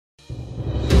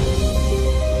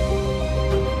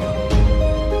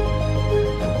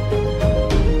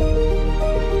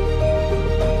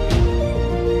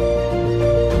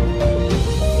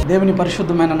దేవుని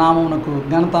పరిశుద్ధమైన నామమునకు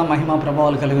ఘనత మహిమ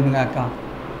ప్రభావాలు కలుగును గాక.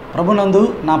 ప్రభునందు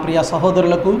నా ప్రియ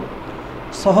సహోదరులకు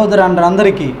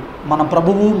సహోదరులందరికీ మన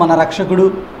ప్రభువు మన రక్షకుడు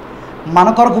మన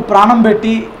కొరకు ప్రాణం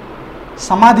పెట్టి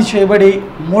సమాధి చేయబడి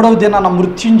మూడవ దినాన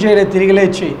మృత్యుంజయుడే తిరిగి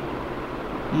లేచి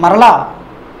మరలా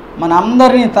మన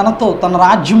అందరినీ తనతో తన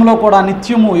రాజ్యంలో కూడా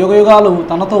నిత్యము యుగయుగాలు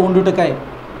తనతో ఉండుటకై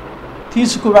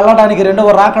తీసుకు వెళ్ళడానికి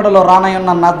రెండవ రాకడలో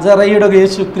రానయ్యున్న నజరేయుడు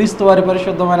యేసు క్రీస్తు వారి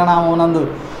పరిశుద్ధమైన నామమునందు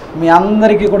మీ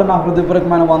అందరికీ కూడా నా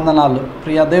హృదయపూర్వకమైన వందనాలు.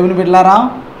 ప్రియ దేవుని బిడ్డలారా,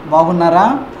 బాగున్నారా?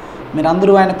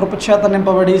 మీరందరూ ఆయన కృపచేత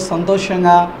నింపబడి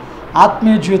సంతోషంగా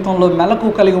ఆత్మీయ జీవితంలో మెలకు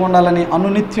కలిగి ఉండాలని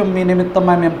అనునిత్యం మీ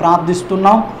నిమిత్తమై మేము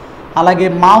ప్రార్థిస్తున్నాం. అలాగే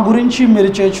మా గురించి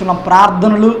మీరు చేస్తున్న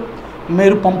ప్రార్థనలు,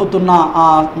 మీరు పంపుతున్న ఆ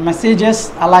మెసేజెస్,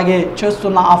 అలాగే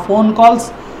చేస్తున్న ఆ ఫోన్ కాల్స్,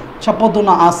 చెప్పతున్న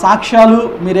ఆ సాక్ష్యాలు,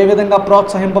 మీరు ఏ విధంగా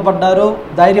ప్రోత్సహింపబడ్డారో,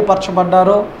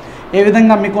 ధైర్యపరచబడ్డారో, ఏ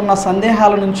విధంగా మీకున్న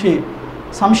సందేహాల నుంచి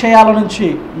సంశయాల నుంచి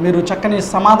మీరు చక్కని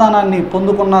సమాధానాన్ని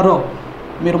పొందుకున్నారో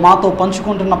మీరు మాతో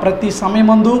పంచుకుంటున్న ప్రతి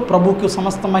సమయమందు ప్రభువుకు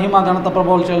సమస్త మహిమ ఘనత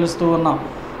ప్రభావాలు చెల్లిస్తూ ఉన్నాం.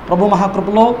 ప్రభు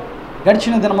మహాకృపలో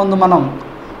గడిచిన దినమందు మనం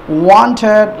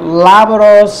వాంటెడ్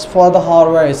లాబరర్స్ ఫర్ ద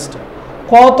హార్వెస్ట్,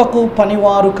 కోతకు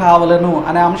పనివారు కావలను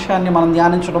అనే అంశాన్ని మనం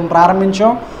ధ్యానించడం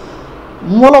ప్రారంభించాం.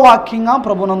 మూలవాక్యంగా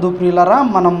ప్రభునందు ప్రియులరా,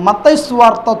 మనం మత్తయి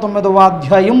సువార్త 9వ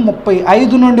అధ్యాయం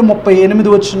 35 నుండి 38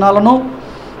 వచనాలను,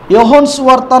 యోహాను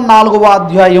సువార్త 4వ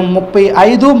అధ్యాయం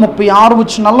 35, 36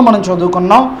 వచనాలను మనం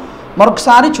చదువుకున్నాం.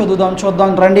 మరొకసారి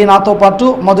చూద్దాం రండి నాతో పాటు.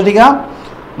 మొదటిగా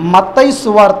మత్తయి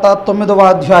సువార్త 9వ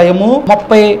అధ్యాయము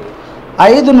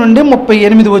 35 నుండి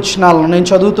 38 వచనాలను నేను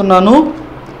చదువుతున్నాను.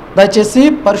 దయచేసి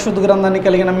పరిశుద్ధ గ్రంథాన్ని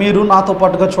కలిగిన మీరు నాతో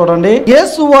పాటుగా చూడండి.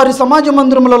 యేసు వారి సమాజ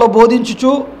మందిరములలో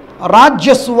బోధించుచు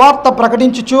రాజ్య సువార్త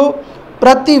ప్రకటించుచు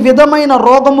ప్రతి విధమైన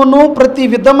రోగమును ప్రతి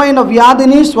విధమైన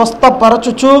వ్యాధిని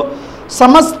స్వస్థపరచుచు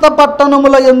సమస్త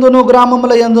పట్టణముల యందును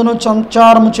గ్రామముల యందును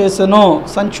సంచారము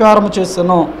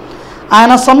చేసెను.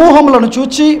 ఆయన సమూహములను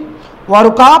చూచి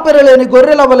వారు కాపరిలేని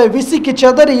గొర్రెల వలె విసికి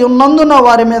చెదరి ఉన్నందున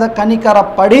వారి మీద కనికర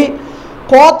పడి,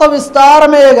 కోత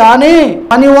విస్తారమే గాని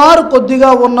పనివారు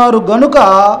కొద్దిగా ఉన్నారు గనుక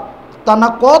తన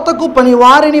కోతకు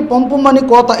పనివారిని పంపుమని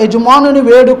కోత యజమానుని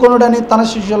వేడుకొనుడని తన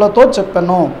శిష్యులతో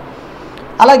చెప్పెను.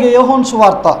 అలాగే యోహాను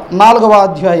సువార్త 4వ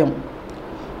అధ్యాయం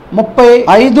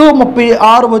 35,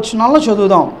 36 వచనాలను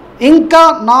చదువుదాం. ఇంకా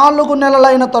 4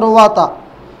 నెలలైన తరువాత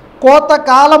కోత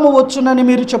కాలము వచ్చునని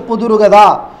మీరు చెప్పుదురు కదా.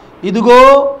 ఇదిగో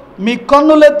మీ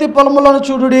కన్నులెత్తి పొలములను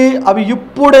చూడుడి, అవి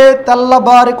ఇప్పుడే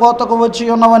తెల్లబారి కోతకు వచ్చి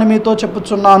ఉన్నవని మీతో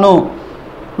చెప్పుచున్నాను.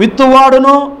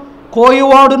 విత్తువాడును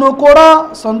కోయువాడును కూడా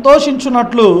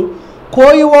సంతోషించున్నట్లు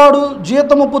కోయువాడు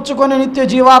జీతము పుచ్చుకొని నిత్య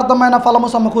జీవార్థమైన ఫలము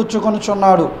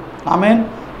సమకూర్చుకొనుచున్నాడు. ఆమేన్.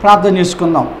 ప్రార్థన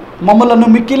చేసుకుందాం. మమ్మలను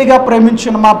మిక్కిలిగా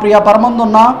ప్రేమించిన మా ప్రియ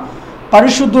పరమందున్న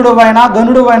పరిశుద్ధుడువైన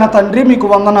గనుడువైన తండ్రి, మీకు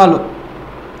వందనాలు.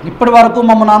 ఇప్పటి వరకు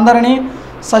మమ్మల్ని అందరినీ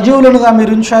సజీవులుగా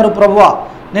మీరు ఉంచారు ప్రభువా.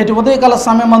 నేటి ఉదయకాల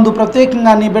సమయమందు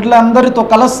ప్రత్యేకంగా నీ బిడ్డలందరితో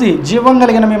కలిసి జీవం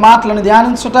కలిగిన మీ మాటలను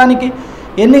ధ్యానించడానికి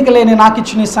ఎన్నిక లేని నాకు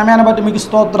ఇచ్చిన ఈ సమయాన్ని బట్టి మీకు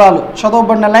స్తోత్రాలు.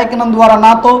 చదవబడిన లేఖనం ద్వారా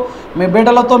నాతో మీ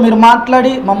బిడ్డలతో మీరు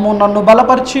మాట్లాడి నన్ను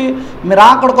బలపరిచి మీరు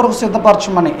ఆకడ కొరకు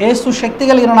సిద్ధపరచమని యేసు శక్తి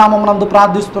కలిగిన నామమునందు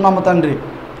ప్రార్థిస్తున్నాము తండ్రి.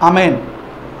 ఆమేన్.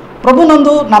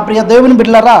 ప్రభునందు నా ప్రియ దేవుని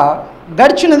బిడ్డలారా,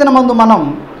 గడిచిన దినమందు మనం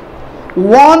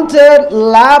వాంటెడ్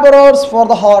లాబరర్స్ ఫర్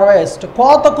ద హార్వెస్ట్,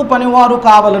 కోతకు పనివారు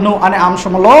కావలను అనే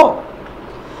అంశంలో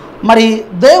మరి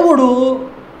దేవుడు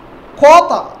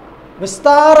కోత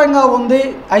విస్తారంగా ఉంది,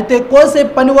 అయితే కోసే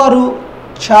పనివారు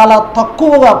చాలా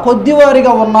తక్కువగా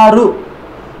కొద్దివారిగా ఉన్నారు.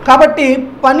 కాబట్టి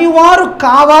పనివారు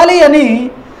కావాలి అని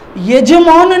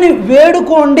యజమానుని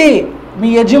వేడుకోండి, మీ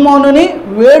యజమానుని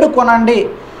వేడుకొనండి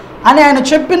అని ఆయన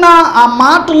చెప్పిన ఆ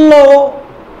మాటల్లో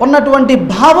ఉన్నటువంటి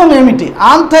భావం ఏమిటి,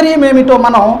 ఆంతర్యం ఏమిటో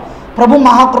మనం ప్రభు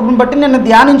మహాకృపను బట్టి నిన్న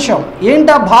ధ్యానించాం.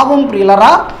 ఏంటి ఆ భావం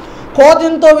ప్రియులరా?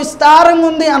 కోతంతో విస్తారంగా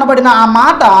ఉంది అనబడిన ఆ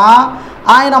మాట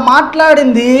ఆయన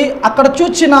మాట్లాడింది అక్కడ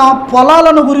చూచిన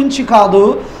పొలాలను గురించి కాదు,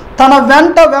 తన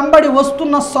వెంబడి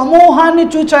వస్తున్న సమూహాన్ని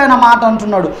చూచి ఆయన మాట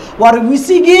అంటున్నాడు. వారు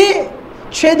విసిగి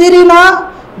చెదిరిన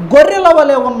గొర్రెల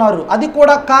వలె ఉన్నారు, అది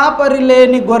కూడా కాపరి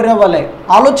లేని గొర్రె వలె.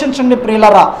 ఆలోచించండి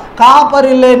ప్రియులరా,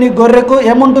 కాపరి లేని గొర్రెకు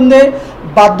ఏముంటుంది?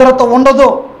 భద్రత ఉండదు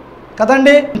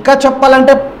కదండి. ఇంకా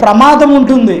చెప్పాలంటే ప్రమాదం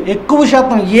ఉంటుంది. ఎక్కువ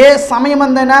శాతం ఏ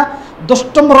సమయమందైనా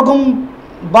దుష్ట మృగం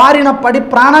బారిన పడి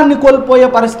ప్రాణాన్ని కోల్పోయే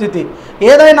పరిస్థితి.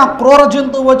 ఏదైనా క్రూర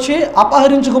జంతువు వచ్చి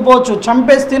అపహరించుకుపోవచ్చు,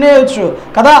 చంపేసి తినేయచ్చు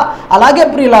కదా. అలాగే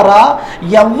ప్రియులారా,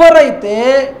 ఎవరైతే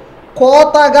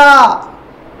కోతగా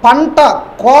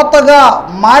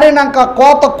మారినాక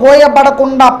కోత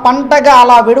కోయబడకుండా పంటగా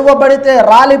అలా విడువబడితే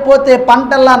రాలిపోతే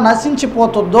పంటలా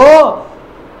నశించిపోతుందో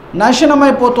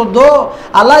నాశనమైపోతుందో,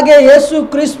 అలాగే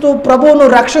యేసుక్రీస్తు ప్రభువును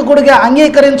రక్షకుడిగా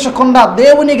అంగీకరించకుండా,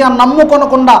 దేవునిగా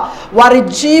నమ్ముకొనకుండా వారి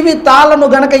జీవితాలను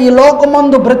గనక ఈ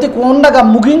లోకమందు బ్రతికి ఉండగా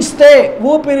ముగిస్తే,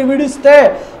 ఊపిరి విడిస్తే,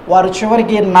 వారు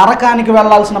చివరికి నరకానికి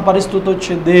వెళ్ళాల్సిన పరిస్థితి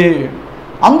వచ్చింది.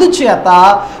 అందుచేత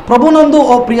ప్రభునందు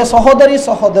ఓ ప్రియ సహోదరి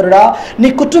సహోదరుడా, నీ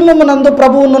కుటుంబమునందు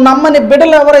ప్రభువును నమ్మని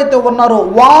బిడ్డలు ఎవరైతే ఉన్నారో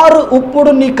వారు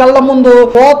ఇప్పుడు నీ కళ్ళ ముందు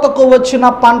కోతకు వచ్చిన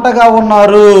పంటగా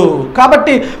ఉన్నారు.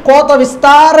 కాబట్టి కోత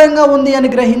విస్తారంగా ఉంది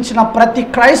అని గ్రహించిన ప్రతి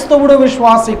క్రైస్తవుడు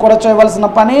విశ్వాసి కూడా చేయవలసిన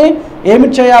పని ఏమి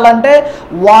చేయాలంటే,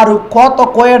 వారు కోత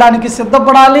కోయడానికి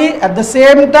సిద్ధపడాలి. అట్ ద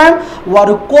సేమ్ టైం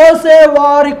వారు కోసే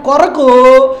వారి కొరకు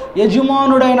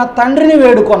యజమానుడైన తండ్రిని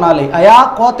వేడుకొనాలి. అయా,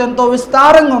 కోత ఎంతో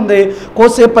విస్తారంగా ఉంది,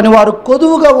 కోసే పని వారు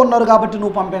కొదువుగా ఉన్నారు కాబట్టి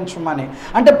నువ్వు పంపించమని.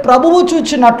 అంటే ప్రభువు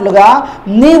చూచినట్లుగా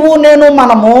నీవు నేను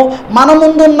మనము మన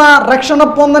ముందున్న రక్షణ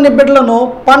పొందని బిడ్డలను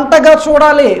పంటగా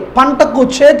చూడాలి. పంటకు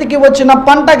చేతికి వచ్చిన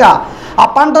పంటగా ఆ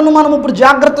పంటను మనం ఇప్పుడు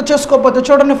జాగ్రత్త చేసుకోకపోతే,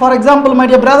 చూడండి, for example my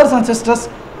dear brothers and sisters,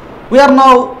 we are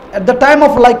now at the time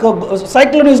of like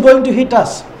cyclone is going to hit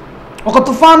అస్. ఒక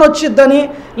తుఫాన్ వచ్చిద్దని,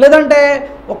 లేదంటే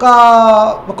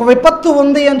ఒక విపత్తు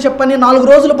ఉంది అని చెప్పని, 4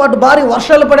 రోజుల పాటు భారీ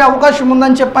వర్షాలు పడే అవకాశం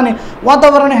ఉందని చెప్పని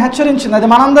వాతావరణం హెచ్చరించింది. అది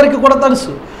మనందరికీ కూడా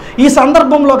తెలుసు. ఈ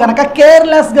సందర్భంలో కనుక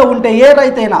కేర్లెస్గా ఉంటే, ఏ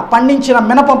రైతైనా పండించిన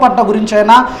మినప పంట గురించి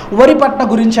అయినా వరి పంట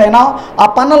గురించి అయినా ఆ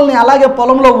పనుల్ని అలాగే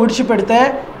పొలంలో విడిచిపెడితే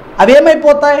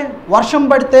అవేమైపోతాయి? వర్షం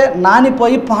పడితే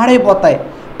నానిపోయి పాడైపోతాయి.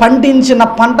 పండించిన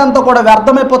పంట అంతా కూడా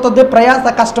వ్యర్థమైపోతుంది, ప్రయాస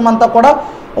కష్టమంతా కూడా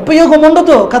ఉపయోగం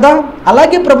ఉండదు కదా.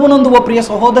 అలాగే ప్రభునందు ఓ ప్రియ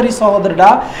సహోదరి సహోదరుడా,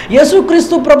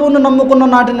 యేసుక్రీస్తు ప్రభువును నమ్ముకున్న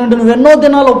నాటి నుండి నువ్వు ఎన్నో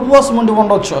దినాలు ఉపవాసం ఉండి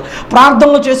ఉండవచ్చు,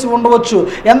 ప్రార్థనలు చేసి ఉండవచ్చు,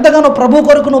 ఎంతగానో ప్రభు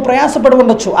కొరకు నువ్వు ప్రయాసపడి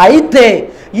ఉండొచ్చు. అయితే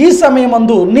ఈ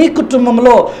సమయమందు నీ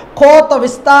కుటుంబంలో కోత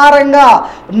విస్తారంగా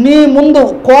నీ ముందు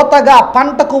కోతగా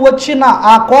పంటకు వచ్చిన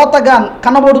ఆ కోతగా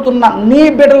కనబడుతున్న నీ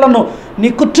బిడ్డలను,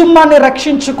 నీ కుటుంబాన్ని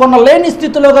రక్షించుకొనలేని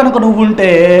స్థితిలో కనుక నువ్వు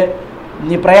ఉంటే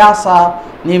నీ ప్రయాస,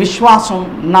 నీ విశ్వాసం,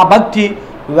 నా భక్తి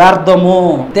వ్యర్థము.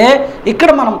 అంటే ఇక్కడ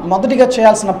మనం మొదటిగా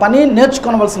చేయాల్సిన పని,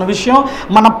 నేర్చుకోవలసిన విషయం,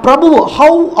 మన ప్రభువు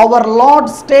how our Lord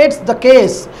states the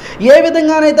case. ఏ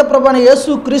విధంగానైతే ప్రభు అయిన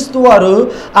యేసుక్రీస్తు వారు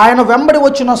ఆయన వెంబడి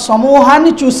వచ్చిన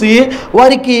సమూహాన్ని చూసి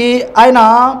వారికి ఆయన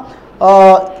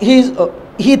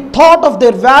he thought of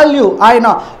their value, ఆయన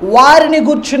వారిని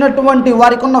గుర్చినటువంటి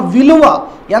వారికి ఉన్న విలువ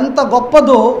ఎంత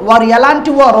గొప్పదో, వారు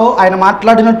ఎలాంటి వారో ఆయన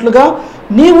మాట్లాడినట్లుగా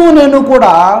నీవు నేను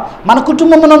కూడా మన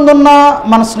కుటుంబమునందున్న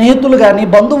మన స్నేహితులు కానీ,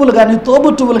 బంధువులు కానీ,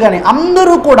 తోబుట్టువులు కానీ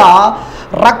అందరూ కూడా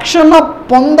రక్షణ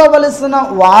పొందవలసిన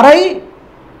వారై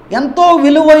ఎంతో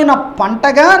విలువైన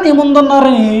పంటగా నీ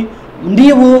ముందున్నారని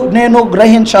నీవు నేను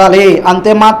గ్రహించాలి.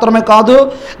 అంతే మాత్రమే కాదు,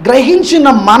 గ్రహించిన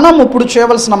మనం ఇప్పుడు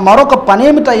చేయవలసిన మరొక పని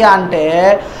ఏమిటయ్యా అంటే,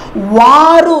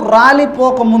 వారు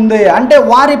రాలిపోకముందే, అంటే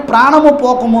వారి ప్రాణము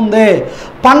పోకముందే,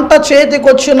 పంట చేతికి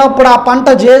వచ్చినప్పుడు ఆ పంట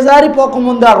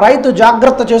చేజారిపోకముందే ఆ రైతు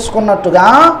జాగ్రత్త చేసుకున్నట్టుగా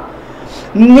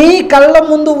నీ కళ్ళ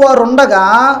ముందు వారు ఉండగా,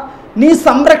 నీ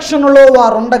సంరక్షణలో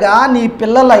వారు ఉండగా, నీ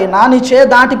పిల్లలైనా నీ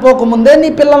దాటిపోకముందే నీ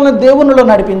పిల్లల్ని దేవునిలో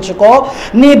నడిపించుకో.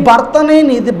 నీ భర్తని,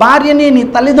 నీ భార్యని, నీ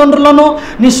తల్లిదండ్రులను,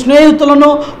 నీ స్నేహితులను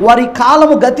వారి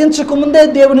కాలము గతించకముందే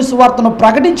దేవుని సువార్తను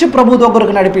ప్రకటించి ప్రభు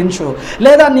దగ్గరకు నడిపించు.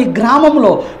 లేదా నీ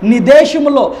గ్రామంలో, నీ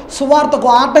దేశంలో సువార్తకు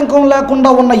ఆటంకం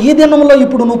లేకుండా ఉన్న ఈ దినంలో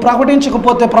ఇప్పుడు నువ్వు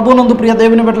ప్రకటించకపోతే, ప్రభునందు ప్రియ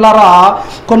దేవుని బిడ్డలారా,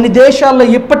 కొన్ని దేశాల్లో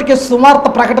ఇప్పటికే సువార్త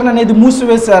ప్రకటన అనేది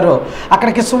మూసివేశారు.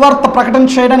 అక్కడికి సువార్త ప్రకటన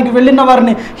చేయడానికి వెళ్ళిన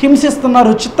వారిని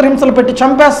హింసిస్తున్నారు, చిత్రహింసలు పెట్టి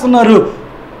చంపేస్తున్నారు.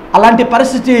 అలాంటి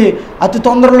పరిస్థితి అతి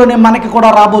తొందరలోనే మనకి కూడా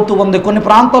రాబోతూ ఉంది. కొన్ని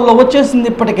ప్రాంతాల్లో వచ్చేసింది.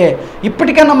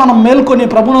 ఇప్పటికైనా మనం మేల్కొని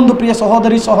ప్రభునందు ప్రియ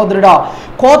సహోదరి సహోదరుడా,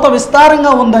 కోత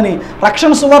విస్తారంగా ఉందని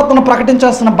రక్షణ సువార్తను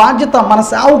ప్రకటించాల్సిన బాధ్యత మన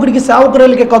సేవకుడికి,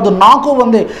 సేవకురాలికే కాదు, నాకు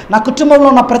ఉంది, నా కుటుంబంలో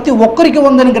ఉన్న ప్రతి ఒక్కరికి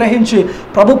ఉందని గ్రహించి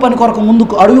ప్రభు పని కొరకు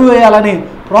ముందుకు అడుగు వేయాలని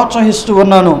ప్రోత్సహిస్తూ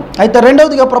ఉన్నాను. అయితే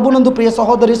రెండవదిగా ప్రభునందు ప్రియ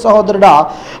సహోదరి సహోదరుడా,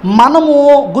 మనము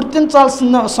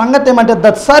గుర్తించాల్సిన సంగతి ఏమంటే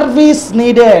ద సర్వీస్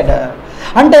నీడెడ్.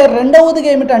 అంటే రెండవదిగా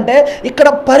ఏమిటంటే ఇక్కడ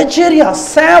పరిచర్య,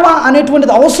 సేవ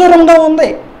అనేటువంటిది అవసరంగా ఉంది.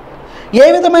 ఏ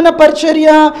విధమైన పరిచర్య?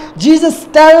 Jesus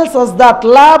tells us that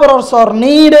laborers are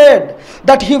needed,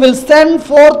 that he will send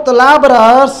forth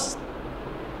laborers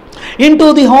into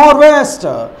the harvest.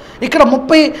 ఇక్కడ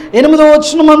 38వ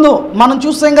వచనం మందు మనం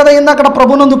చూసాం కదా ఇందాక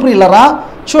ప్రభునందు ప్రియులరా.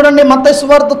 చూడండి మత్తయి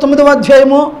సువార్త 9వ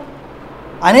అధ్యాయము.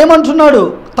 అనేమంటున్నాడు,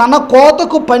 తన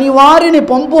కోతకు పనివారిని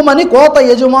పంపుమని కోత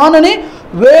యజమానిని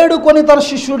వేడుకొని తన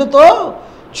శిష్యుడితో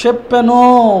చెప్పెను.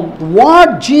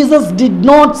 What Jesus did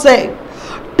not say,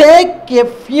 take a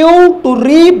few to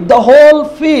reap the whole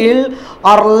field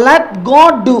are let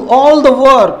God do all the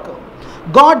work.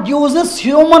 God uses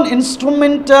human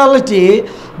instrumentality.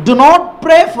 Do not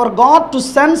pray for God to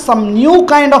send some new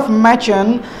kind of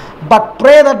machine, but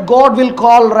pray that God will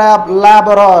call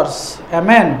లాబరర్స్.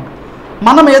 ఆమేన్.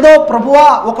 మనం ఏదో ప్రభువా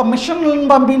ఒక మిషన్లను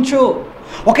పంపించు,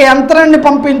 ఒక యంత్రాన్ని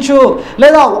పంపించు,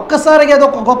 లేదా ఒక్కసారిగా ఏదో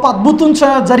ఒక గొప్ప అద్భుతం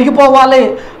జరిగిపోవాలి,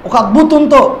 ఒక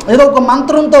అద్భుతంతో ఏదో ఒక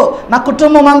మంత్రంతో నా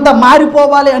కుటుంబం అంతా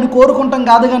మారిపోవాలి అని కోరుకుంటాం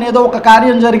కాదు. కానీ ఏదో ఒక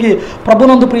కార్యం జరిగి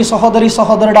ప్రభునందు ప్రియ సహోదరి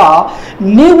సహోదరుడా,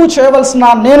 నేను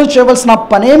చేయవలసిన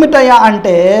పని ఏమిటయ్యా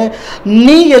అంటే,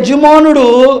 నీ యజమానుడు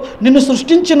నిన్ను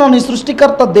సృష్టించిన నీ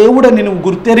సృష్టికర్త దేవుడని నువ్వు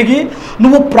గుర్తెరిగి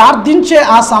నువ్వు ప్రార్థించే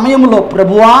ఆ సమయంలో,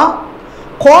 ప్రభువా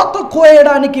కోత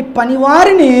కోయడానికి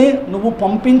పనివారిని నువ్వు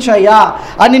పంపించయ్యా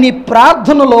అని నీ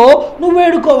ప్రార్థనలో నువ్వు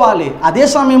వేడుకోవాలి. అదే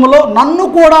సమయంలో నన్ను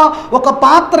కూడా ఒక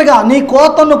పాత్రగా, నీ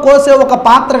కోతను కోసే ఒక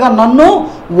పాత్రగా నన్ను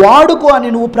వాడుకో అని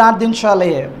నువ్వు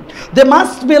ప్రార్థించాలి. There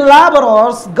must be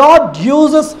laborers. God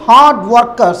uses hard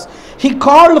workers. He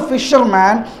called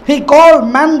fishermen. He called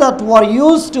men that were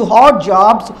used to hard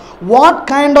jobs. What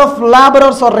kind of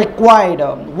laborers are required?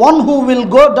 One who will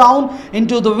go down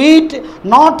into the wheat,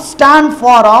 not stand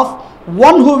far off.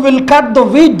 One who will cut the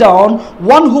wheat down.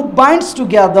 One who binds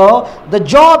together. The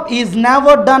job is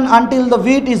never done until the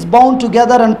wheat is bound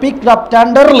together and picked up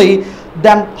tenderly,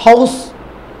 then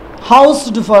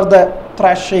housed for the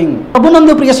threshing.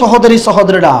 ప్రభునందు ప్రియ సహోదరి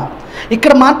సహోదరుడా,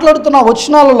 ఇక్కడ మాట్లాడుతున్న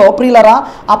వచనాలలో ప్రియులరా,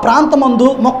 ఆ ప్రాంతమందు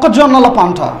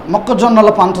మొక్కజొన్నల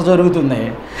పంట జరుగుతుంది.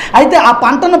 అయితే ఆ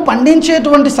పంటను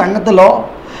పండించేటువంటి సంగతిలో,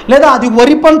 లేదా అది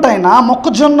వరి పంట అయినా,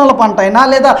 మొక్కజొన్నల పంట అయినా,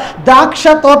 లేదా ద్రాక్ష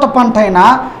తోట పంట అయినా,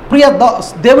 ప్రియ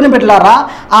దేవుని బిడ్డలారా,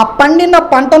 ఆ పండిన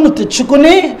పంటను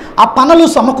తెచ్చుకుని ఆ పనులు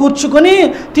సమకూర్చుకొని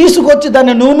తీసుకొచ్చి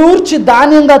దాన్ని నూనూర్చి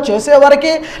ధాన్యంగా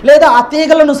చేసేవరకే, లేదా ఆ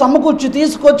తీగలను సమకూర్చి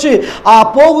తీసుకొచ్చి ఆ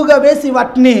పోగుగా వేసి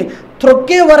వాటిని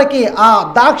త్రొక్కే వరకు, ఆ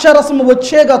ద్రాక్షరసము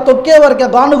వచ్చేగా తొక్కే వరకే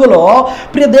గానుగులో,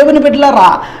 ప్రియ దేవుని బిడ్డలారా,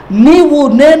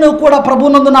 నేను కూడా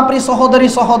ప్రభునందు నా ప్రియ సహోదరి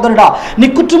సహోదరుడా, నీ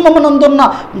కుటుంబమునందున్న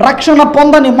రక్షణ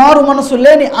పొందని, మారు మనసు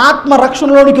లేని ఆత్మ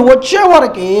రక్షణలోనికి వచ్చే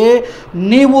వరకు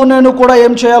నేను కూడా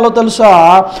ఏం చేయాలో తెలుసా?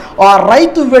 ఆ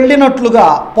రైతు వెళ్ళినట్లుగా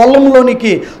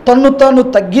పొలంలోనికి తన్ను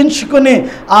తగ్గించుకుని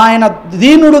ఆయన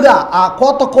దీనుడుగా ఆ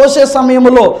కోత కోసే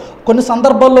సమయంలో కొన్ని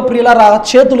సందర్భాల్లో ప్రియులారా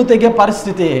చేతులు తెగే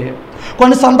పరిస్థితి,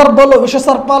 కొన్ని సందర్భాల్లో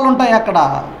విషసర్పాలు ఉంటాయి అక్కడ,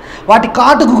 వాటి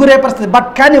కాటుకు గురే పరిస్థితి.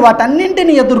 కానీ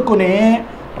వాటన్నింటినీ ఎదుర్కొని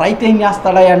రైతు ఏం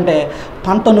చేస్తాడా అంటే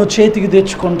పంటను చేతికి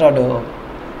తెచ్చుకుంటాడు.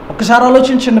 ఒకసారి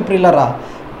ఆలోచించండి ప్రియులారా,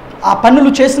 ఆ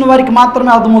పనులు చేసిన వారికి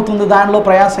మాత్రమే అర్థమవుతుంది దానిలో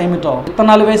ప్రయాసం ఏమిటో.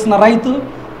 విత్తనాలు వేసిన రైతు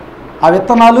ఆ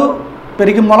విత్తనాలు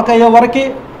పెరిగి మొలకయ్యే వరకు,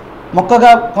 మొక్కగా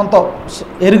కొంత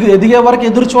ఎదిగే వరకు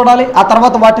ఎదురు చూడాలి. ఆ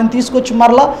తర్వాత వాటిని తీసుకొచ్చి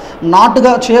మరలా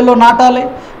నాటుగా చేలో నాటాలి.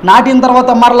 నాటిన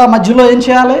తర్వాత మరలా మధ్యలో ఏం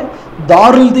చేయాలి?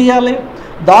 దారులు తీయాలి.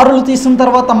 దారులు తీసిన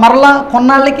తర్వాత మరలా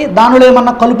కొన్నాళ్ళకి దానిలో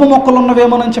ఏమన్నా కలుపు మొక్కలు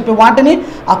ఉన్నవేమోనని చెప్పి వాటిని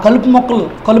ఆ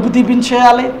కలుపు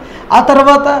తీపించేయాలి. ఆ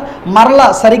తర్వాత మరలా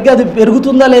సరిగ్గా అది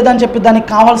పెరుగుతుందా లేదా అని చెప్పి దానికి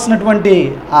కావాల్సినటువంటి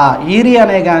ఆ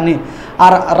యూరియానే కానీ ఆ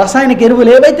రసాయనిక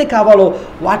ఎరువులు ఏవైతే కావాలో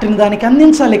వాటిని దానికి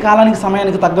అందించాలి కాలానికి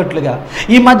సమయానికి తగ్గట్లుగా.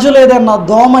 ఈ మధ్యలో ఏదైనా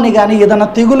దోమని కానీ ఏదైనా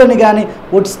తెగులని కానీ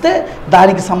వస్తే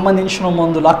దానికి సంబంధించిన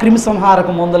మందులు, అక్రిమి సంహారక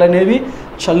మందులు అనేవి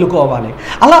చల్లుకోవాలి.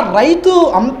 అలా రైతు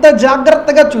అంత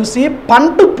జాగ్రత్తగా చూసి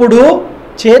పంటప్పుడు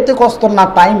చేతికొస్తున్న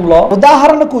టైంలో,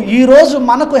 ఉదాహరణకు ఈరోజు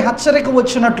మనకు హెచ్చరిక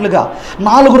వచ్చినట్లుగా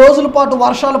 4 రోజుల పాటు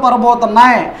వర్షాలు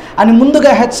పడబోతున్నాయి అని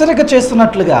ముందుగా హెచ్చరిక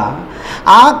చేస్తున్నట్లుగా,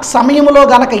 ఆ సమయంలో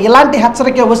గనక ఇలాంటి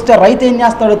హెచ్చరిక వస్తే రైతు ఏం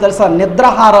చేస్తాడో తెలుసా?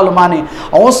 నిద్రాహారాలు మాని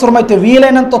అవసరమైతే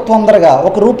వీలైనంత తొందరగా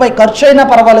 ₹1 ఖర్చు అయినా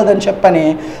పర్వాలేదని చెప్పని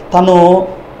తను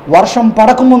వర్షం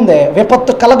పడకముందే,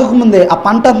 విపత్తు కలగకముందే ఆ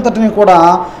పంట అంతటిని కూడా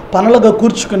పనులుగా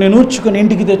నూర్చుకుని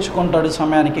ఇంటికి తెచ్చుకుంటాడు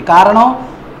సమయానికి. కారణం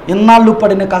ఇన్నాళ్ళు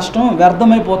పడిన కష్టం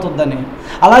వ్యర్థమైపోతుందని.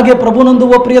 అలాగే ప్రభునందు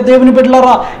ఓ ప్రియ దేవుని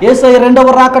బిడ్డలారా, యేసయ్య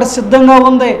 2వ రాకడ సిద్ధంగా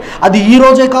ఉంది. అది ఈ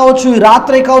రోజే కావచ్చు, ఈ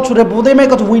రాత్రే కావచ్చు, రేపు ఉదయమే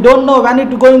కావచ్చు. We don't know when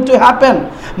it going to happen.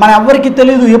 మన ఎవరికి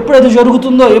తెలియదు ఎప్పుడు అది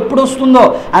జరుగుతుందో, ఎప్పుడు వస్తుందో.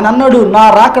 ఆయన అన్నాడు, నా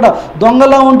రాకడ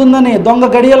దొంగలా ఉంటుందని,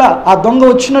 దొంగ గడియలా, ఆ దొంగ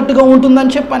వచ్చినట్టుగా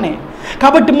ఉంటుందని చెప్పని.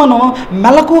 కాబట్టి మనం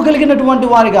మెలకు కలిగినటువంటి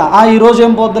వారిగా, ఈరోజు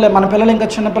ఏం పోద్దులే, మన పిల్లలు ఇంకా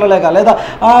చిన్నపిల్లలేగా, లేదా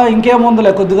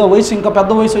ఇంకేముందులే, కొద్దిగా వయసు ఇంకా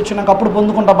పెద్ద వయసు వచ్చినాక అప్పుడు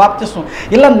పొందుకుంటా బాప్తిస్మం,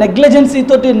 ఇలా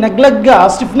నెగ్లిజెన్సీతోటి నెగ్లెక్ట్గా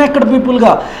స్టిఫ్ నెక్డ్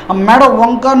పీపుల్గా మెడ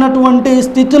వంకనటువంటి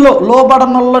స్థితిలో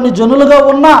లోబడనల్లని జనులుగా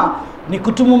ఉన్నా నీ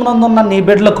కుటుంబం నీ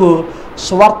బిడ్డలకు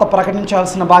సువార్త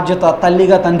ప్రకటించాల్సిన బాధ్యత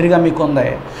తల్లిగా తండ్రిగా మీకుంది.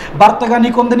 భర్తగా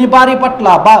నీకుంది నీ భార్య పట్ల,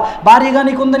 భార్యగా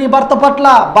నీకుంది నీ భర్త పట్ల.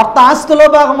 భర్త ఆస్తిలో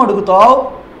భాగం అడుగుతావు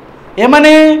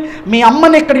ఏమని? మీ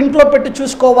అమ్మని ఇక్కడ ఇంట్లో పెట్టి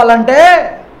చూసుకోవాలంటే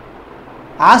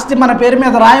ఆస్తి మన పేరు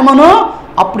మీద రాయమను,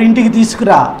 అప్పుడు ఇంటికి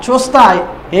తీసుకురా, చూస్తా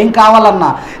ఏం కావాలన్నా.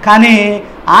 కానీ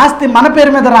ఆస్తి మన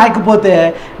పేరు మీద రాయకపోతే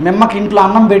మిమ్మకి ఇంట్లో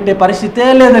అన్నం పెట్టే పరిస్థితే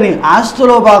లేదని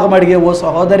ఆస్తిలో భాగం అడిగే ఓ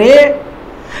సహోదరి,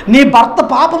 నీ భర్త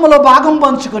పాపములో భాగం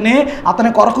పంచుకొని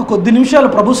అతని కొరకు కొద్ది నిమిషాలు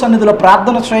ప్రభు సన్నిధిలో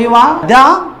ప్రార్థన చేయవా? అదా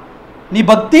నీ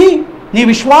భక్తి, నీ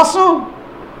విశ్వాసం,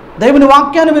 దేవుని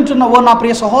వాక్యాన్ని వింటున్నావో నా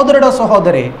ప్రియ సహోదరుడో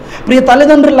సహోదరి, ప్రియ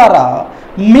తల్లిదండ్రులారా,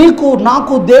 మీకు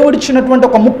నాకు దేవుడిచ్చినటువంటి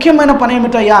ఒక ముఖ్యమైన పని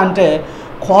ఏమిటయ్యా అంటే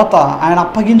కోత. ఆయన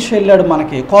అప్పగించి వెళ్ళాడు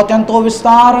మనకి. కోత ఎంతో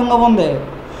విస్తారంగా ఉంది.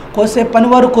 కోసే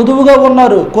పనివారు కొదువుగా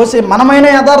ఉన్నారు. కోసే మనమైన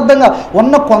యథార్థంగా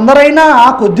ఉన్న కొందరైనా,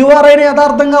 కొద్దివారైనా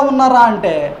యథార్థంగా ఉన్నారా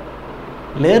అంటే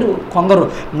లేరు. కొందరు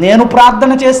నేను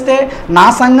ప్రార్థన చేస్తే, నా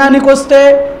సంఘానికి వస్తే,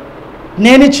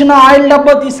 నేను ఇచ్చిన ఆయిల్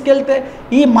డబ్బా తీసుకెళ్తే,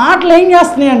 ఈ మాటలు ఏం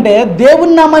చేస్తున్నాయి అంటే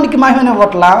దేవుని నామానికి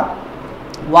మహిమనివ్వట్లా,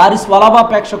 వారి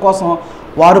స్వలాభాపేక్ష కోసం,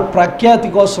 వారు ప్రఖ్యాతి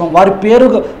కోసం, వారి పేరు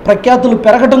ప్రఖ్యాతులు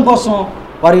పెరగడం కోసం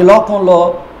వారి లోకంలో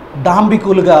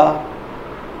డాంబికులుగా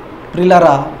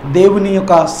ప్రిలరా దేవుని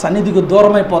యొక్క సన్నిధికి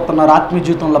దూరమైపోతున్నారు, ఆత్మీయ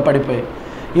జీవితంలో పడిపోయి.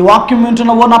 ఈ వాక్యం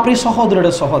వింటున్నావో నా ప్రియ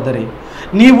సహోదరుడు సహోదరి,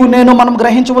 నీవు నేను మనం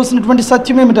గ్రహించవలసినటువంటి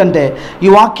సత్యం ఏమిటంటే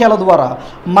ఈ వాక్యాల ద్వారా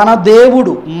మన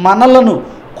దేవుడు మనలను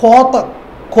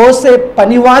కోసే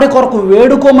పనివారి కొరకు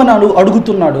వేడుకోమని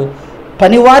అడుగుతున్నాడు.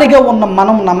 పనివారిగా ఉన్న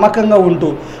మనం నమ్మకంగా ఉంటూ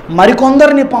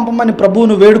మరికొందరిని పంపమని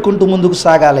ప్రభువును వేడుకుంటూ ముందుకు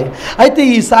సాగాలి. అయితే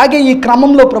ఈ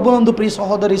క్రమంలో ప్రభునందు ప్రియ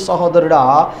సహోదరి సహోదరుడా,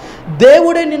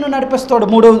 దేవుడే నిన్ను నడిపిస్తాడు.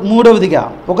 మూడవదిగా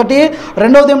ఒకటి.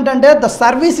 రెండవది ఏమిటంటే ద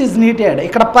సర్వీస్ ఈజ్ నీడెడ్.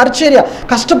 ఇక్కడ పరిచర్య,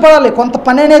 కష్టపడాలి, కొంత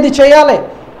పని అనేది చేయాలి.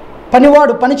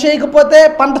 పనివాడు పని చేయకపోతే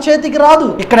పంట చేతికి రాదు.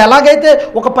 ఇక్కడ ఎలాగైతే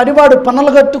ఒక పనివాడు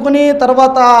పనులు కట్టుకుని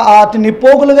తర్వాత వాటిని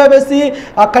పోగులుగా వేసి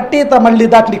కట్టి మళ్ళీ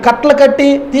దాటిని కట్టలు కట్టి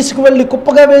తీసుకువెళ్ళి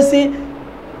కుప్పగా వేసి,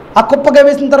 ఆ కుప్పగా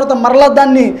వేసిన తర్వాత మరలా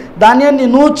ధాన్యాన్ని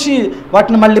నూర్చి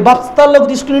వాటిని మళ్ళీ బస్తాల్లోకి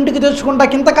తీసుకుని ఇంటికి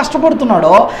తెచ్చుకుంటాకి ఇంత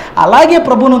కష్టపడుతున్నాడో, అలాగే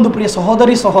ప్రభువునందు ప్రియ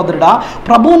సహోదరి సహోదరుడా,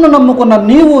 ప్రభువును నమ్ముకున్న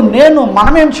నీవు నేను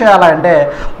మనమేం చేయాలంటే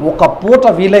ఒక పూట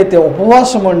వీలైతే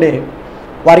ఉపవాసం ఉండి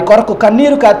వారి కొరకు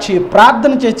కన్నీరు కార్చి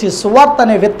ప్రార్థన చేసి సువార్త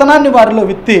అనే విత్తనాన్ని వారిలో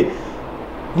విత్తి,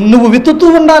 నువ్వు విత్తుతూ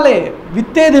ఉండాలి.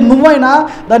 విత్తేది నువ్వైనా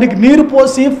దానికి నీరు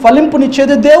పోసి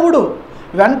ఫలింపునిచ్చేది దేవుడు.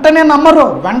 వెంటనే నమ్మరు,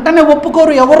 వెంటనే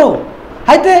ఒప్పుకోరు ఎవరు.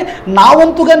 అయితే నా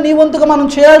వంతుగా నీ వంతుగా మనం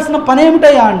చేయాల్సిన పని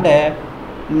ఏమిటయ్యా అంటే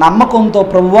నమ్మకంతో,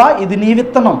 ప్రభువా ఇది నీ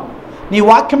విత్తనం, నీ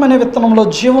వాక్యం అనే విత్తనంలో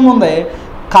జీవం ఉంది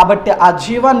కాబట్టి ఆ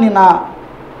జీవాన్ని నా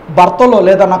భర్తలో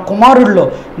లేదా నా కుమారుడిలో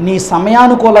నీ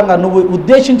సమయానుకూలంగా నువ్వు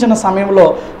ఉద్దేశించిన సమయంలో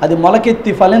అది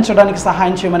మొలకెత్తి ఫలించడానికి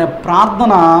సహాయం చేయమనే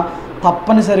ప్రార్థన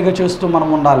తప్పనిసరిగా చేస్తూ మనం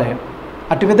ఉండాలి.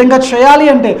 అటు విధంగా చేయాలి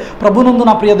అంటే ప్రభునందు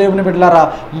నా ప్రియ దేవుని బిడ్డలారా,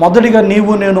 మొదటిగా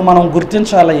నీవు నేను మనం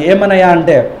గుర్తించాలి. ఏమనయా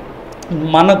అంటే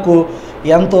మనకు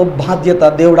ఎంతో బాధ్యత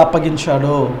దేవుడు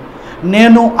అప్పగించాడు.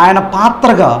 నేను ఆయన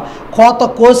పాత్రగా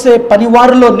కోసే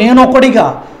పనివారిలో నేను ఒకడిగా,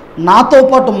 నాతో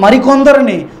పాటు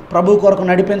మరికొందరిని ప్రభు కొరకు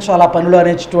నడిపించాలి ఆ పనులు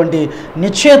అనేటువంటి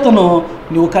నిశ్చయతను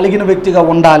నువ్వు కలిగిన వ్యక్తిగా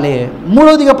ఉండాలి.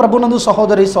 మూడవదిగా ప్రభునందు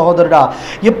సహోదరి సహోదరుడా,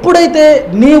 ఎప్పుడైతే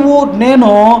నీవు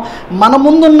నేను మన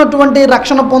ముందున్నటువంటి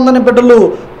రక్షణ పొందని బిడ్డలు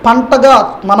పంటగా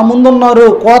మన ముందున్నారు,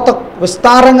 కోత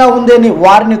విస్తారంగా ఉందని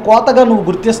వారిని కోతగా నువ్వు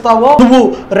గుర్తిస్తావో, నువ్వు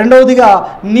రెండవదిగా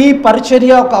నీ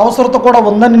పరిచర్య ఒక అవసరత కూడా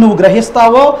ఉందని నువ్వు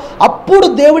గ్రహిస్తావో, అప్పుడు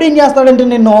దేవుడు ఏం చేస్తాడంటే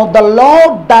నిన్ను the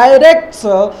lord directs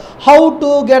how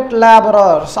to get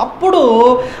labourers. అప్పుడు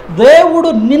దేవుడు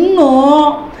నిన్ను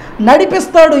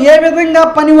నడిపిస్తాడు. ఏ విధంగా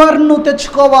పనివారిని నువ్వు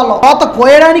తెచ్చుకోవాలో, కోత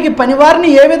కోయడానికి పనివారిని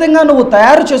ఏ విధంగా నువ్వు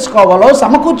తయారు చేసుకోవాలో,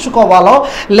 సమకూర్చుకోవాలో,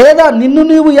 లేదా నిన్ను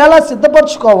నీవు ఎలా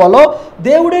సిద్ధపరచుకోవాలో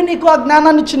దేవుడే నీకు ఆ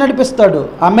జ్ఞానాన్ని ఇచ్చి నడిపిస్తాడు.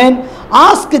 ఆమేన్.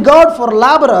 Ask God for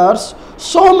labourers,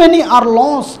 so many are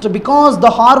last because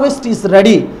the harvest is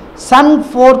ready. Send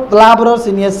fourth labourers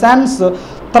in a sense,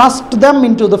 thrust them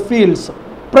into the fields.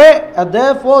 Pray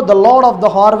therefore the Lord of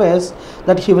the harvest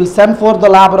that he will send forth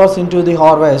the laborers into the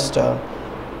harvest.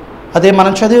 అదే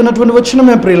మనం చదివినటువంటి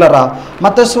వచనమే ప్రియులరా,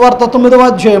 మత్తయి సువార్త 9వ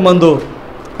అధ్యాయమందు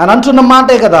అని అంటున్న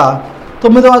మాటే కదా.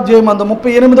 9వ అధ్యాయమందు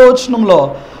 38వ వచనంలో,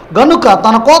 గనుక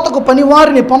తన కోతకు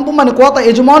పనివారిని పంపమని కోత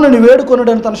యజమానుని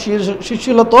వేడుకొనుడని తన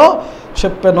శిష్యులతో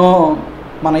చెప్పెను.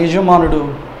 మన యజమానుడు,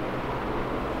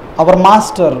 hour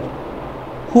master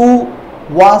who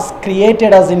was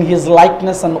created us in his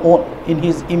likeness and in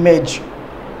his image,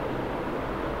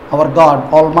 our God,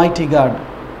 Almighty God,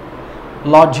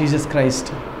 Lord Jesus Christ.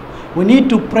 We need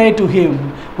to pray to him.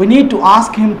 We need to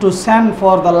ask him to send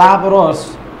for the laborers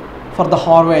for the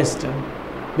harvest,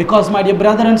 because my dear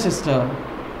brother and sister,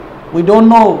 we don't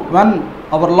know when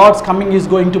our Lord's coming is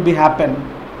going to be happen.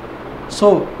 So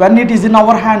when it is in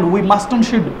our hand, we must and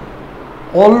should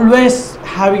always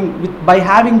by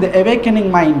having the awakening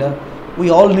mind, we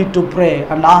all need to pray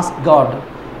and ask God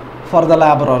for the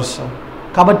laborers.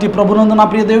 కాబట్టి ప్రభునందు నా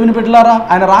ప్రియ దేవుని బిడ్డలారా,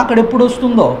 ఆయన రాకడ ఎప్పుడు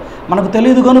వస్తుందో మనకు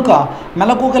తెలియదు కనుక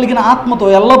మెలకు కలిగిన ఆత్మతో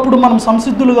ఎల్లప్పుడూ మనం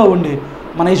సంసిద్ధులుగా ఉండి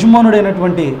మన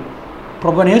యజమానుడైనటువంటి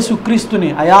ప్రభువైన యేసుక్రీస్తుని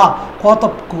అయా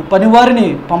కోత పనివారిని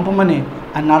పంపమని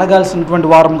ఆయన అడగాల్సినటువంటి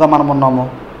వారంగా మనం ఉన్నాము.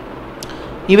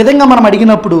 ఈ విధంగా మనం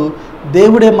అడిగినప్పుడు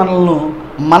దేవుడే మనల్ని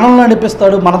మనల్ని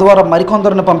నడిపిస్తాడు, మన ద్వారా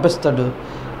మరికొందరిని పంపిస్తాడు.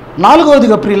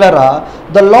 నాలుగవదిగా ప్రియులారా,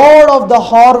 the lord of the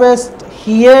harvest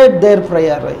heard there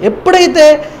prayer. ఎప్పుడైతే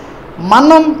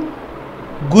మనం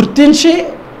గుర్తించి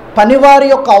పనివారి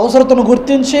యొక్క అవసరతను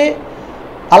గుర్తించి,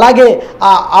 అలాగే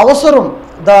ఆ అవసరం,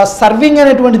 ద సర్వింగ్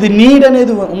అనేటువంటిది నీడ్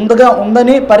అనేది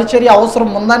ఉందని, పరిచర్య అవసరం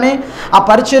ఉందని, ఆ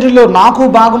పరిచర్యలో నాకు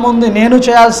భాగం ఉంది, నేను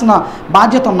చేయాల్సిన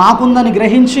బాధ్యత నాకుందని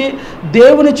గ్రహించి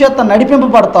దేవుని చేత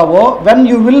నడిపింపబడతావో, when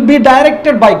you will be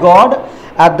directed by God,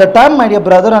 at the time my dear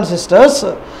brother and sisters,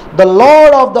 the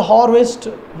lord of the harvest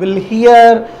will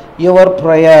here your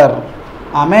prayer.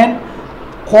 ఆమేన్.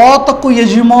 కోతకు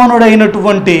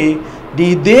యజమానుడైనటువంటి నీ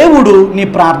దేవుడు నీ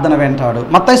ప్రార్థన వింటాడు.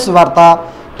 మత్తయి సువార్త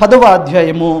 10వ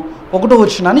అధ్యాయము 1వ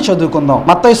వచనాన్ని చదువుకుందాం.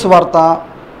 మత్తయి సువార్త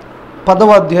 10వ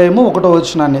అధ్యాయము 1వ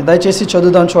వచనాన్ని దయచేసి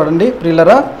చదువుదాం. చూడండి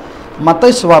ప్రియులరా,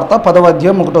 మత్తయి సువార్త 10వ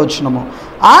అధ్యాయం 1వ వచనము.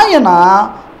 ఆయన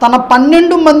తన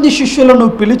 12 మంది శిష్యులను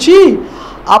పిలిచి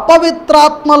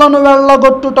అపవిత్రాత్మలను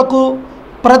వెళ్ళగొట్టుటకు,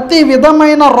 ప్రతి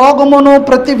విధమైన రోగమును,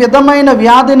 ప్రతి విధమైన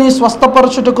వ్యాధిని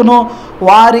స్వస్థపరచుటకును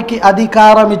వారికి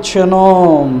అధికారం ఇచ్చెను.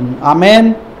 ఆమేన్.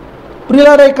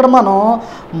 ప్రియులారా, ఇక్కడ మనం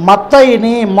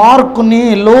మత్తయిని, మార్కుని,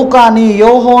 లూకాని,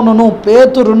 యోహోనును,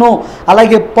 పేతురును,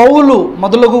 అలాగే పౌలు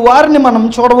మొదలగు వారిని మనం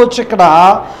చూడవచ్చు. ఇక్కడ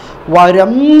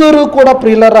వారందరూ కూడా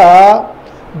ప్రియులారా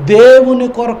దేవుని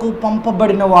కొరకు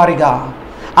పంపబడిన వారిగా,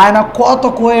 ఆయన కోత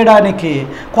కోయడానికి,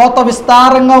 కోత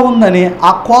విస్తారంగా ఉందని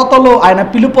ఆ కోతలో ఆయన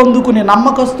పిలుపొందుకుని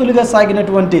నమ్మకస్తులుగా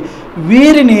సాగినటువంటి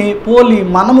వీరిని పోలి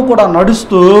మనము కూడా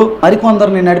నడుస్తూ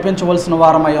మరికొందరిని నడిపించవలసిన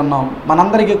వారమై ఉన్నాం.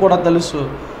 మనందరికీ కూడా తెలుసు,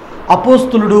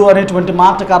 అపోస్తులుడు అనేటువంటి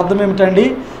మాటకు అర్థం ఏమిటండి?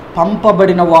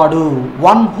 పంపబడిన వాడు,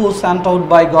 one who sent out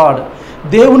by God.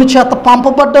 దేవుని చేత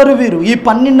పంపబడ్డారు వీరు. ఈ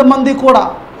 12 మంది కూడా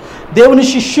దేవుని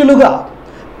శిష్యులుగా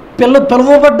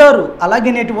పిలువబడ్డారు. అలాగే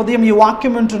నేటి ఉదయం ఈ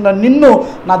వాక్యం వింటున్న నిన్ను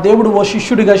నా దేవుడు ఓ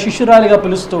శిష్యుడిగా, శిష్యురాలిగా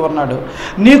పిలుస్తూ ఉన్నాడు.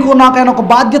 నీకు నాకైనా ఒక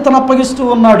బాధ్యతను అప్పగిస్తూ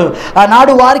ఉన్నాడు.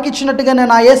 ఆనాడు వారికి ఇచ్చినట్టుగానే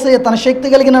నా యేసయ్య తన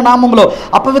శక్తి కలిగిన నామంలో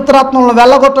అపవిత్రాత్మలను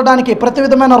వెళ్ళగొట్టడానికి, ప్రతి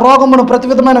విధమైన రోగమును, ప్రతి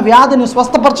విధమైన వ్యాధిని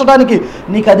స్వస్థపరచడానికి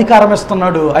నీకు అధికారం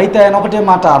ఇస్తున్నాడు. అయితే ఆయన ఒకటే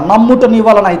మాట, నమ్ముట నీ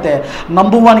వలన అయితే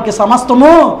నమ్మువానికి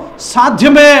సమస్తము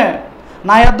సాధ్యమే.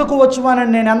 నా యొద్దకు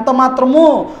వచ్చువానని నేను ఎంత మాత్రము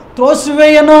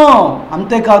త్రోసివేయను.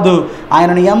 అంతేకాదు,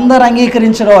 ఆయనను ఎందరు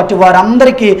అంగీకరించారో అటు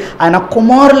వారందరికీ ఆయన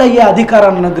కుమారులయ్యే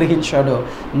అధికారాన్ని అనుగ్రహించాడు.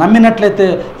 నమ్మినట్లయితే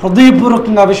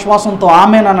హృదయపూర్వకంగా విశ్వాసంతో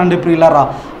ఆమెన్ అనండి ప్రియులారా.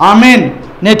 ఆమెన్.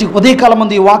 నేటి ఉదయకాలం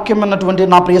ముందు ఈ వాక్యం అన్నటువంటి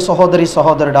నా ప్రియ సహోదరి,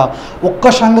 సహోదరుడా,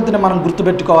 ఒక్క సంగతిని మనం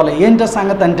గుర్తుపెట్టుకోవాలి. ఏంటో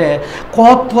సంగతి అంటే,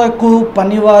 కోతకు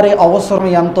పనివారి అవసరం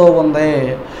ఎంతో ఉంది.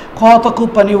 కోతకు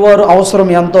పనివారు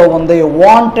అవసరం ఎంతో ఉంది.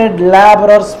 Wanted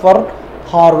labourers for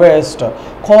harvest.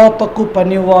 కోతకు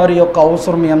పనివారి యొక్క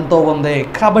అవసరం ఎంతో ఉంది.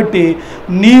 కాబట్టి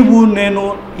నీవు నేను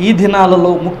ఈ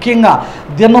దినాలలో, ముఖ్యంగా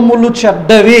దినములు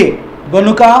చెడ్డవి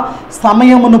గనుక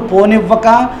సమయమును పోనివ్వక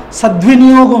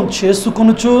సద్వినియోగం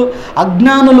చేసుకొనుచు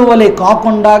అజ్ఞానుల వలె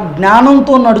కాకుండా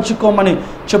జ్ఞానంతో నడుచుకోమని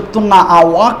చెప్తున్న ఆ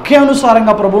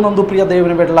వాక్యానుసారంగా ప్రభునందు ప్రియ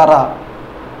దేవుని బిడ్డలారా,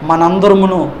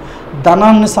 మనందరమును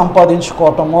ధనాన్ని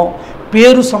సంపాదించుకోవటమో,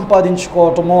 పేరు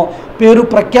సంపాదించుకోవటమో, పేరు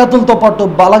ప్రఖ్యాతులతో పాటు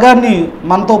బలగాన్ని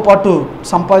మనతో పాటు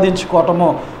సంపాదించుకోవటమో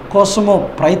కోసము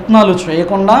ప్రయత్నాలు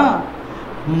చేయకుండా,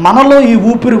 మనలో ఈ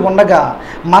ఊపిరి ఉండగా,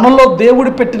 మనలో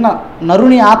దేవుడు పెట్టిన,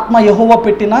 నరుని ఆత్మ యెహోవా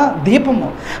పెట్టిన దీపము,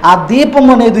 ఆ దీపం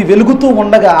అనేది వెలుగుతూ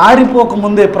ఉండగా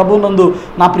ఆరిపోకముందే ప్రభునందు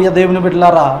నా ప్రియ దేవుని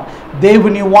బిడ్డలారా,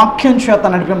 దేవుని వాక్యం చేత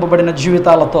నడిపింపబడిన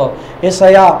జీవితాలతో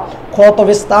యేసయ్యా కోత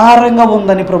విస్తారంగా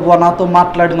ఉందని ప్రభువా నాతో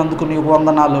మాట్లాడినందుకు నీకు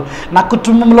వందనాలు. నా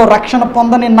కుటుంబంలో రక్షణ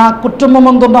పొందని నా కుటుంబం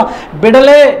ముందున్న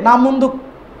బిడలే నా ముందు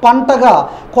పంటగా,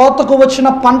 కోతకు వచ్చిన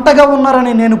పంటగా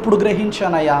ఉన్నారని నేను ఇప్పుడు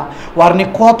గ్రహించానయ్యా. వారిని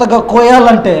కోతగా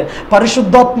కోయాలంటే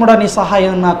పరిశుద్ధాత్ముడా నీ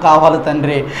సహాయం నాకు కావాలి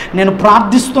తండ్రి. నేను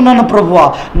ప్రార్థిస్తున్నాను ప్రభువా,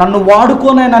 నన్ను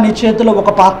వాడుకోనైనా నీ చేతిలో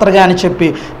ఒక పాత్రగా అని చెప్పి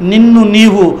నిన్ను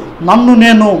నీవు, నన్ను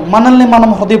నేను, మనల్ని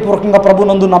మనం హృదయపూర్వకంగా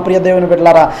ప్రభునందు నా ప్రియ దేవుని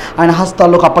బిడ్డలారా ఆయన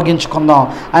హస్తాల్లోకి అప్పగించుకుందాం.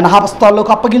 ఆయన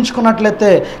హస్తాల్లోకి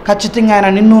అప్పగించుకున్నట్లయితే ఖచ్చితంగా ఆయన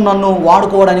నిన్ను నన్ను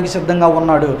వాడుకోవడానికి సిద్ధంగా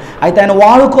ఉన్నాడు. అయితే ఆయన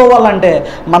వాడుకోవాలంటే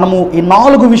మనము ఈ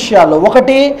 4 విషయాలు,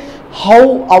 ఒకటి how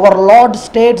our Lord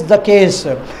states the case.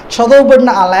 చదవబడిన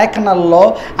ఆ లేఖనాల్లో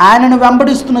ఆయనను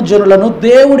వెంబడిస్తున్న జనులను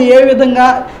దేవుడు ఏ విధంగా,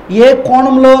 ఏ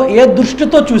కోణంలో, ఏ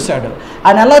దృష్టితో చూశాడు.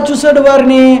 ఆయన ఎలా చూశాడు?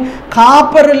 వారిని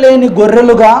కాపరి లేని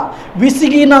గొర్రెలుగా,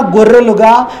 విసిగిన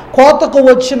గొర్రెలుగా, కోతకు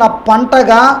వచ్చిన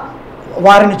పంటగా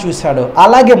వారిని చూశాడు.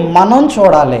 అలాగే మనం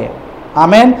చూడాలి.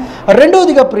 ఆమేన్.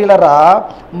 రెండవదిగా ప్రియులరా,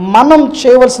 మనం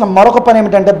చేయవలసిన మరొక పని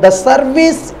ఏమిటంటే ద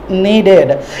సర్వీస్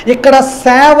నీడెడ్. ఇక్కడ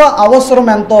సేవ అవసరం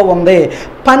ఎంతో ఉంది,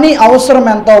 పని అవసరం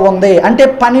ఎంతో ఉంది. అంటే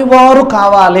పనివారు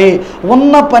కావాలి,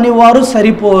 ఉన్న పనివారు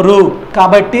సరిపోరు.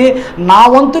 కాబట్టి నా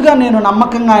వంతుగా నేను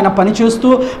నమ్మకంగా ఆయన పని చేస్తూ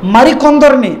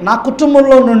మరికొందరిని నా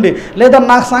కుటుంబంలో నుండి లేదా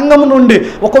నా సంఘం నుండి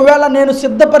ఒకవేళ నేను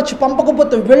సిద్ధపరిచి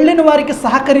పంపకపోతే వెళ్ళిన వారికి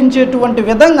సహకరించేటువంటి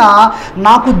విధంగా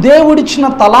నాకు దేవుడిచ్చిన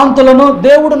తలాంతులను,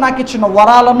 దేవుడు నాకు ఇచ్చిన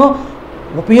వరాలను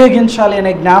ఉపయోగించాలి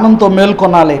అనే జ్ఞానంతో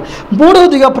మేల్కొనాలి.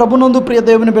 మూడవదిగా ప్రభునందు ప్రియ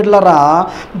దేవుని బిడ్డలారా,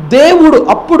 దేవుడు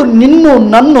అప్పుడు నిన్ను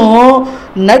నన్ను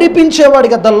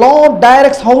నడిపించేవాడిగా, the lord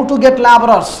directs how to get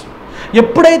labourers.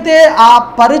 ఎప్పుడైతే ఆ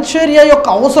పరిచర్య యొక్క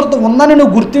అవసరత ఉందని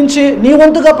నువ్వు గుర్తించి నీ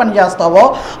వంతుగా పనిచేస్తావో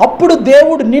అప్పుడు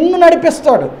దేవుడు నిన్ను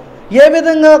నడిపిస్తాడు. ఏ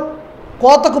విధంగా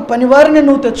కోతకు పనివారిని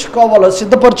నువ్వు తెచ్చుకోవాలో,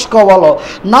 సిద్ధపరచుకోవాలో.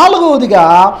 నాలుగవదిగా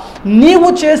నీవు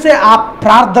చేసే ఆ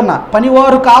ప్రార్థన,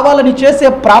 పనివారు కావాలని చేసే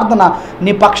ప్రార్థన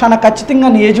నీ పక్షాన ఖచ్చితంగా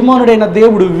నీ యజమానుడైన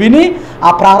దేవుడు విని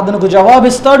ఆ ప్రార్థనకు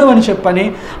జవాబిస్తాడు అని చెప్పని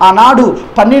ఆనాడు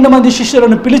 12 మంది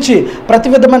శిష్యులను పిలిచి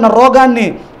ప్రతి విధమైన రోగాన్ని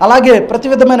అలాగే ప్రతి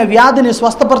విధమైన వ్యాధిని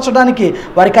స్వస్థపరచడానికి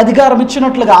వారికి అధికారం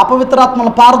ఇచ్చినట్లుగా,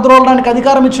 అపవిత్రాత్మలను పారద్రోలడానికి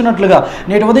అధికారం ఇచ్చినట్లుగా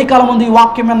నేటి ఉదయకాలం ముందు ఈ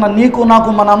వాక్యం విన్న నీకు నాకు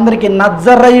మనందరికీ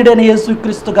నజరేయుడైన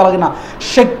యేసుక్రీస్తు కలిగిన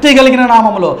శక్తి కలిగిన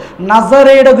నామములో,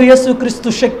 నజరేయుడగు యేసుక్రీస్తు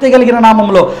శక్తి కలిగిన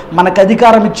నామములో మనకు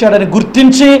అధికారం ఇచ్చాడని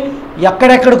గుర్తించి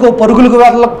ఎక్కడెక్కడికో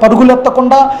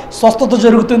పరుగులెత్తకుండా స్వస్థత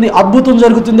జరుగుతుంది, అద్భుతం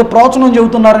జరుగుతుంది, ప్రవచనం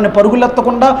చెబుతున్నారని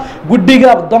పరుగులెత్తకుండా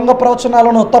గుడ్డిగా దొంగ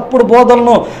ప్రవచనాలను, తప్పుడు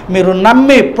బోధలను మీరు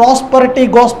నమ్మి ప్రాస్పరిటీ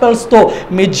గాస్పెల్స్తో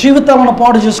మీ జీవితాలను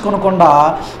పాడు చేసుకోనకుండా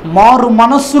మారు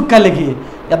మనస్సు కలిగి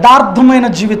యథార్థమైన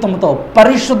జీవితంతో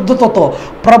పరిశుద్ధతతో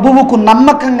ప్రభువుకు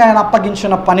నమ్మకంగా ఆయన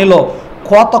అప్పగించిన పనిలో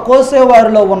కోత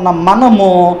కోసేవారిలో ఉన్న మనము,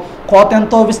 కోత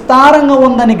ఎంతో విస్తారంగా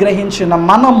ఉందని గ్రహించిన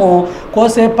మనము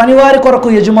కోసే పనివారి కొరకు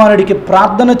యజమానుడికి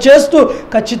ప్రార్థన చేస్తూ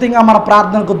ఖచ్చితంగా మన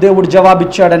ప్రార్థనకు దేవుడు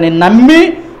జవాబిచ్చాడని నమ్మి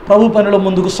ప్రభు పనిలో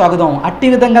ముందుకు సాగుదాం. అట్టి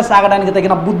విధంగా సాగడానికి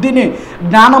తగిన బుద్ధిని,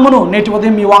 జ్ఞానమును నేటి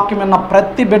ఉదయం ఈ వాక్యం విన్న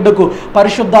ప్రతి బిడ్డకు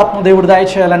పరిశుద్ధాత్మ దేవుడు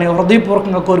దయచేయాలని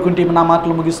హృదయపూర్వకంగా కోరుకుంటే నా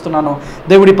మాటలు ముగిస్తున్నాను.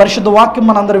 దేవుడి పరిశుద్ధ వాక్యం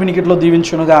మనందరి వినికిడిలో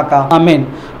దీవించునుగాక. ఆమేన్.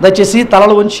 దయచేసి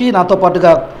తలలు ఉంచి నాతో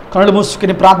పాటుగా కళ్ళు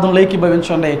మూసుకుని ప్రార్థనలు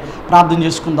ఏకీభవించండి. ప్రార్థన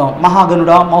చేసుకుందాం.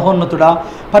 మహాగణుడా, మహోన్నతుడా,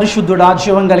 పరిశుద్ధుడా,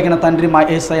 జీవం కలిగిన తండ్రి మా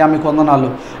యేసయ్యా మీకు వందనాలు.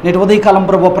 నేటి ఉదయకాలం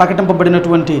ప్రభు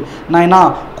ప్రకటింపబడినటువంటి నాయన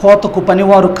కోతకు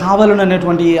పనివారు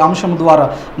కావాలనేటువంటి ఈ అంశం ద్వారా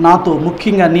నాతో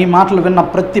ముఖ్యంగా నీ మాటలు విన్న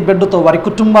ప్రతి బిడ్డతో వారి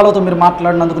కుటుంబాలతో మీరు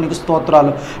మాట్లాడినందుకు నీకు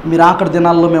స్తోత్రాలు. మీరు ఆఖరి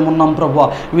దినాల్లో మేము ఉన్నాం ప్రభు.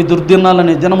 ఇవి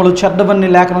దుర్దినాలని, దినములు చెడ్డవన్నీ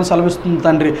లేఖనం సెలవిస్తుంది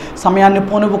తండ్రి. సమయాన్ని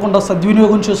పోనివ్వకుండా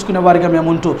సద్వినియోగం చేసుకునే వారిగా మేము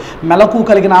ఉంటూ మెలకు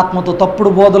కలిగిన ఆత్మతో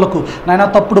తప్పుడు బోధలకు నాయన,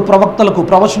 తప్పుడు ప్రవక్తలకు,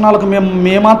 ప్రవచనాలకు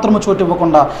మేమాత్రము చోటు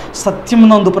ఇవ్వకుండా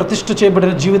సత్యమునందు ప్రతిష్ఠ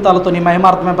చేయబడిన జీవితాలతో నీ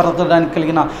మహిమార్థమే బ్రతకడానికి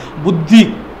కలిగిన బుద్ధి,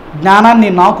 జ్ఞానాన్ని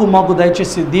నాకు మాకు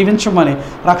దయచేసి దీవించమని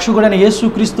రక్షకుడైన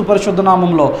యేసుక్రీస్తు పరిశుద్ధ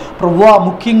నామంలో ప్రభువా,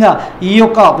 ముఖ్యంగా ఈ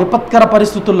యొక్క విపత్కర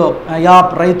పరిస్థితుల్లో అయ్యా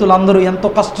రైతులందరూ ఎంతో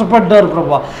కష్టపడ్డారు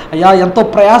ప్రభువా, అయ్యా ఎంతో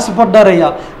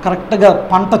ప్రయాసపడ్డారయ్యా. కరెక్ట్గా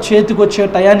పంట చేతికి వచ్చే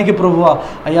టయానికి ప్రభువా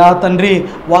అయ్యా తండ్రి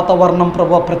వాతావరణం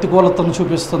ప్రభువా ప్రతికూలతను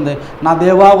చూపిస్తుంది. నా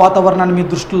దేవా, వాతావరణాన్ని మీ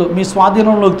దృష్టిలో మీ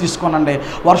స్వాధీనంలోకి తీసుకోనండి,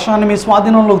 వర్షాన్ని మీ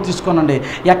స్వాధీనంలోకి తీసుకోనండి.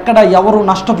 ఎక్కడ ఎవరు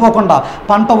నష్టపోకుండా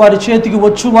పంట వారి చేతికి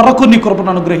వచ్చే వరకు నీ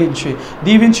కృపను అనుగ్రహించి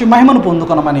దీవించి మహిమను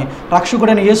పొందుకొనమని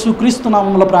రక్షకుడైన యేసుక్రీస్తు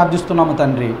నామములో ప్రార్థిస్తున్నాము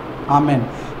తండ్రి. ఆమేన్.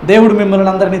 దేవుడు మిమ్మల్ని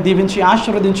అందరినీ దీవించి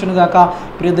ఆశీర్వదించునుగాక.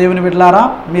 ప్రియ దేవుని బిడ్డలారా,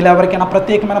 మీరు ఎవరికైనా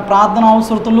ప్రత్యేకమైన ప్రార్థన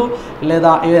అవసరతలు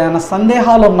లేదా ఏదైనా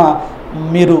సందేహాలు ఉన్నా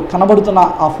మీరు కనబడుతున్న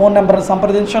ఆ ఫోన్ నెంబర్ని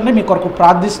సంప్రదించండి. మీ కొరకు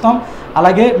ప్రార్థిస్తాం,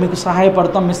 అలాగే మీకు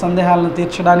సహాయపడతాం మీ సందేహాలను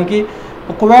తీర్చడానికి.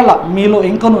 ఒకవేళ మీలో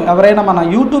ఇంకను ఎవరైనా మన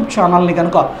యూట్యూబ్ ఛానల్ని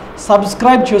కనుక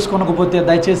సబ్స్క్రైబ్ చేసుకోకపోతే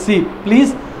దయచేసి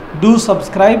please do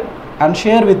subscribe and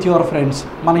share with your friends.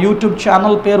 మన యూట్యూబ్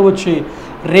ఛానల్ పేరు వచ్చి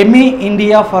Remy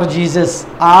India for Jesus,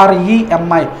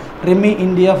 REMI, Remy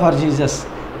India for Jesus.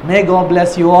 May God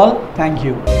bless you all. Thank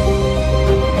you.